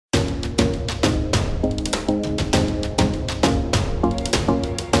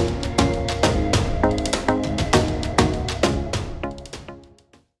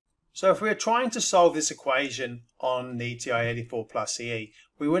So if we were trying to solve this equation on the TI-84 plus CE,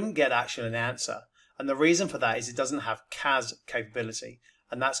 we wouldn't get actually an answer. And the reason for that is it doesn't have CAS capability,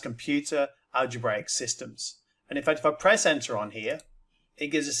 and that's computer algebraic systems. And in fact, if I press enter on here, it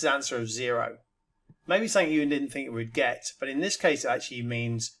gives us an answer of 0. Maybe something you didn't think it would get, but in this case it actually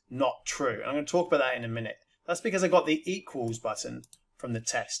means not true. And I'm going to talk about that in a minute. That's because I got the equals button from the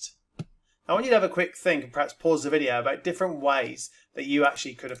test. I want you to have a quick think and perhaps pause the video about different ways that you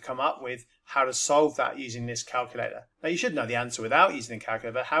actually could have come up with how to solve that using this calculator. Now you should know the answer without using the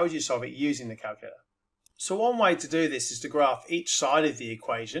calculator, but how would you solve it using the calculator? So one way to do this is to graph each side of the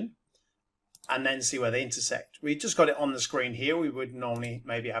equation and then see where they intersect. We just got it on the screen here. We would normally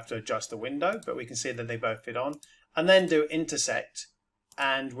maybe have to adjust the window, but we can see that they both fit on. And then do intersect,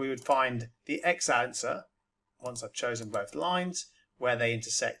 and we would find the x answer, once I've chosen both lines, where they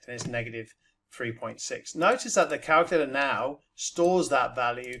intersect, and it's negative 3.6. Notice that the calculator now stores that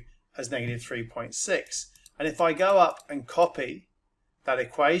value as negative 3.6. And if I go up and copy that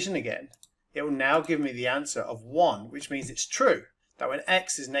equation again, it will now give me the answer of 1, which means it's true. That when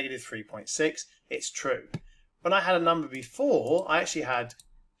x is negative 3.6, it's true. When I had a number before, I actually had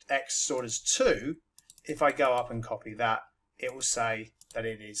x stored as 2. If I go up and copy that, it will say that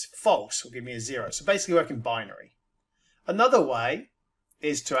it is false. It will give me a 0. So basically work in binary. Another way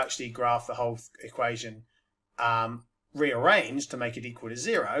is to actually graph the whole equation rearranged to make it equal to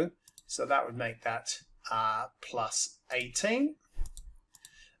 0. So that would make that plus 18.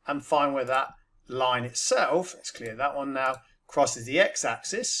 And find where that line itself, let's clear that one now, crosses the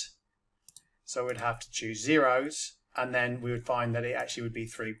x-axis. So we'd have to choose zeros, and then we would find that it actually would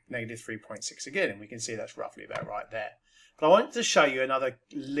be negative 3.6 again, and we can see that's roughly about right there. But I wanted to show you another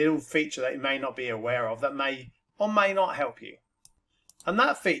little feature that you may not be aware of that may or may not help you. And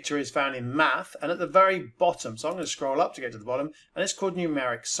that feature is found in math and at the very bottom. So I'm going to scroll up to get to the bottom, and it's called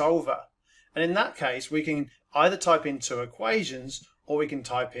Numeric Solver. And in that case, we can either type in two equations or we can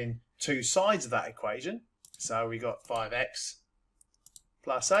type in two sides of that equation. So we got 5x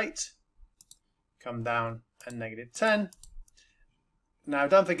plus 8, come down and negative 10. Now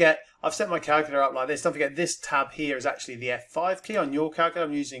don't forget, I've set my calculator up like this. Don't forget this tab here is actually the F5 key on your calculator.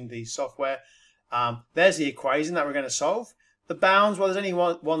 I'm using the software. There's the equation that we're going to solve. The bounds, well, there's only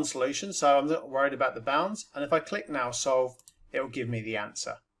one solution, so I'm not worried about the bounds. And if I click now solve, it will give me the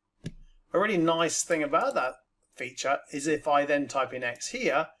answer. A really nice thing about that feature is if I then type in x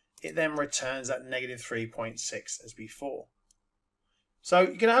here, it then returns that negative 3.6 as before. So you're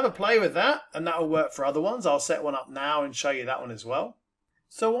going to have a play with that, and that will work for other ones. I'll set one up now and show you that one as well.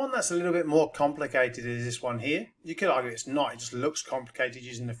 So one that's a little bit more complicated is this one here. You could argue it's not, it just looks complicated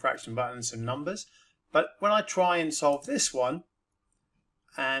using the fraction button and some numbers. But when I try and solve this one,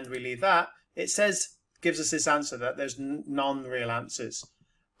 and we leave that, it says, gives us this answer that there's non-real answers.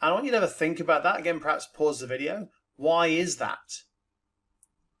 And I want you to have a think about that. Again, perhaps pause the video. Why is that?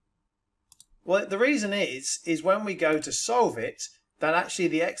 Well, the reason is when we go to solve it, that actually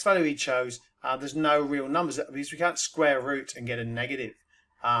the x value we chose, there's no real numbers because we can't square root and get a negative.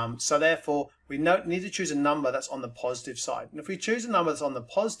 So therefore, we need to choose a number that's on the positive side. And if we choose a number that's on the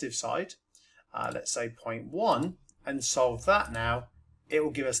positive side, let's say 0.1, and solve that now, it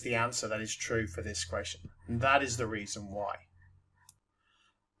will give us the answer that is true for this question. And that is the reason why.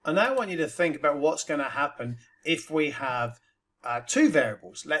 And now I want you to think about what's going to happen if we have two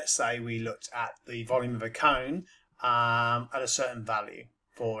variables. Let's say we looked at the volume of a cone at a certain value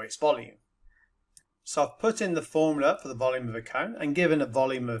for its volume. So I've put in the formula for the volume of a cone and given a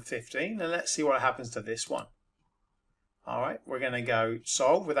volume of 15, and let's see what happens to this one. Alright, we're going to go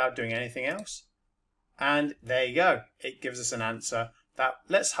solve without doing anything else. And there you go. It gives us an answer that,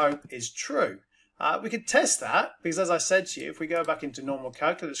 let's hope, is true. We could test that because, as I said to you, if we go back into normal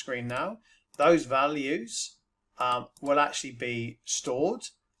calculator screen now, those values will actually be stored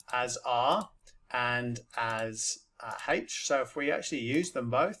as R and as H. So if we actually use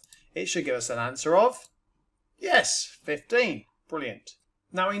them both, it should give us an answer of, yes, 15. Brilliant.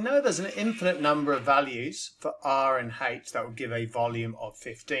 Now we know there's an infinite number of values for R and H that will give a volume of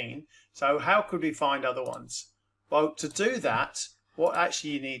 15. So how could we find other ones? Well, to do that, what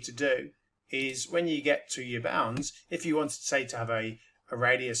actually you need to do is when you get to your bounds, if you wanted to say to have a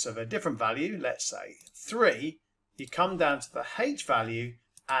radius of a different value, let's say 3, you come down to the H value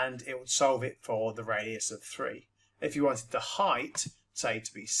and it would solve it for the radius of 3. If you wanted the height, say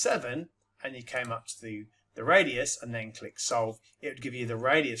to be 7, and you came up to the radius and then click solve, it would give you the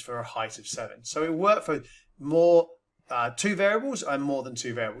radius for a height of 7. So it worked for more two variables and more than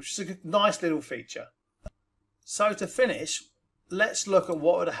two variables, which is a nice little feature. So to finish, let's look at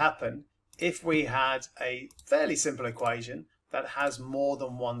what would happen if we had a fairly simple equation that has more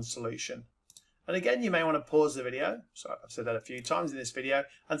than one solution. And again, you may want to pause the video. So I've said that a few times in this video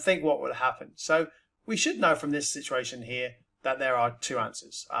and think what would happen. So we should know from this situation here that there are two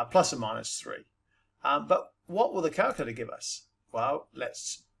answers, plus and minus 3. But what will the calculator give us? Well,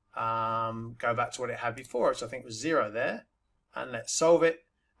 let's go back to what it had before, which I think was 0 there. And let's solve it.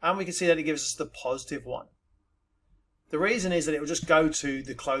 And we can see that it gives us the positive 1. The reason is that it will just go to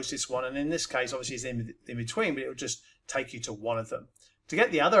the closest one. And in this case, obviously it's in between, but it will just take you to one of them. To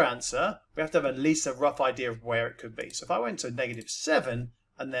get the other answer, we have to have at least a rough idea of where it could be. So if I went to -7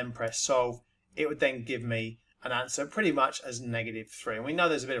 and then press solve, it would then give me an answer pretty much as -3. And we know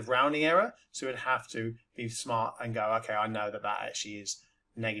there's a bit of rounding error, so we'd have to be smart and go, okay, I know that that actually is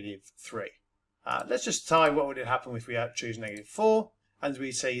 -3. Let's just try what would happen if we choose -4. And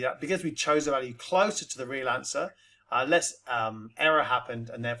we see that because we chose a value closer to the real answer, less error happened,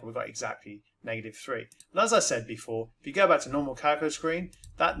 and therefore we got exactly -3. And as I said before, if you go back to normal calculator screen,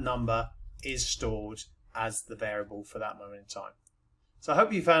 that number is stored as the variable for that moment in time. So I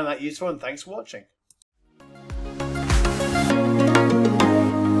hope you found that useful, and thanks for watching.